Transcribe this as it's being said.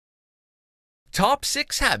Top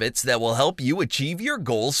 6 habits that will help you achieve your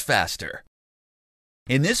goals faster.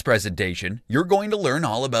 In this presentation, you're going to learn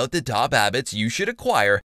all about the top habits you should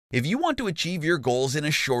acquire if you want to achieve your goals in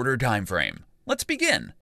a shorter time frame. Let's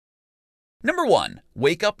begin. Number 1.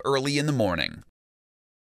 Wake up early in the morning.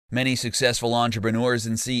 Many successful entrepreneurs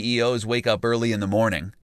and CEOs wake up early in the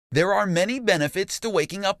morning. There are many benefits to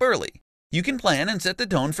waking up early. You can plan and set the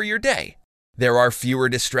tone for your day. There are fewer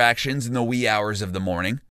distractions in the wee hours of the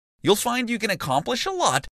morning. You'll find you can accomplish a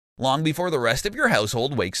lot long before the rest of your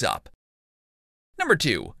household wakes up. Number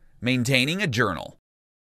 2. Maintaining a journal.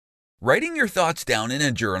 Writing your thoughts down in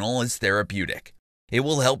a journal is therapeutic. It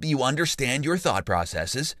will help you understand your thought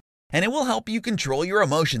processes, and it will help you control your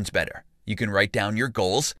emotions better. You can write down your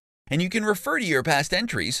goals, and you can refer to your past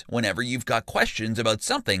entries whenever you've got questions about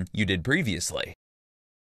something you did previously.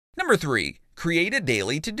 Number 3. Create a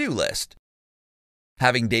daily to-do list.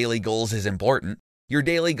 Having daily goals is important. Your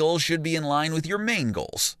daily goals should be in line with your main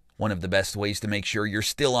goals. One of the best ways to make sure you're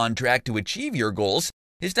still on track to achieve your goals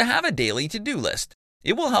is to have a daily to-do list.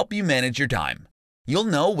 It will help you manage your time. You'll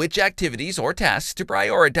know which activities or tasks to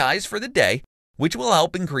prioritize for the day, which will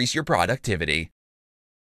help increase your productivity.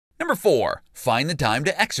 Number 4. Find the time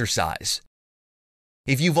to exercise.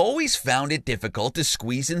 If you've always found it difficult to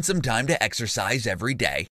squeeze in some time to exercise every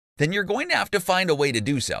day, then you're going to have to find a way to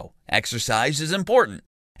do so. Exercise is important,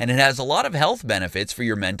 and it has a lot of health benefits for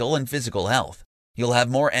your mental and physical health. You'll have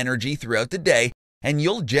more energy throughout the day, and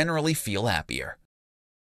you'll generally feel happier.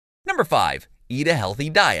 Number 5. Eat a healthy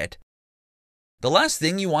diet. The last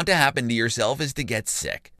thing you want to happen to yourself is to get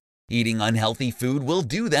sick. Eating unhealthy food will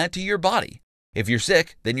do that to your body. If you're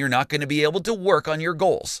sick, then you're not going to be able to work on your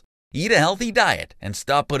goals. Eat a healthy diet and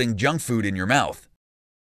stop putting junk food in your mouth.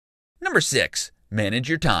 Number 6. Manage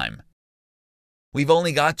your time. We've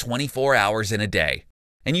only got 24 hours in a day,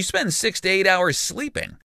 and you spend 6 to 8 hours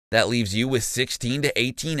sleeping. That leaves you with 16 to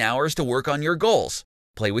 18 hours to work on your goals.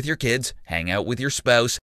 Play with your kids, hang out with your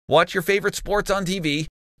spouse, watch your favorite sports on TV,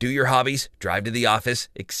 do your hobbies, drive to the office,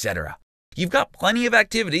 etc. You've got plenty of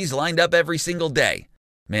activities lined up every single day.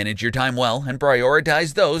 Manage your time well and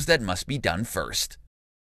prioritize those that must be done first.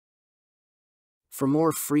 For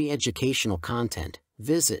more free educational content,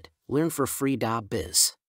 visit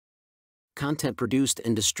learnforfree.biz. Content produced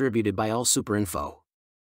and distributed by AllSuperInfo.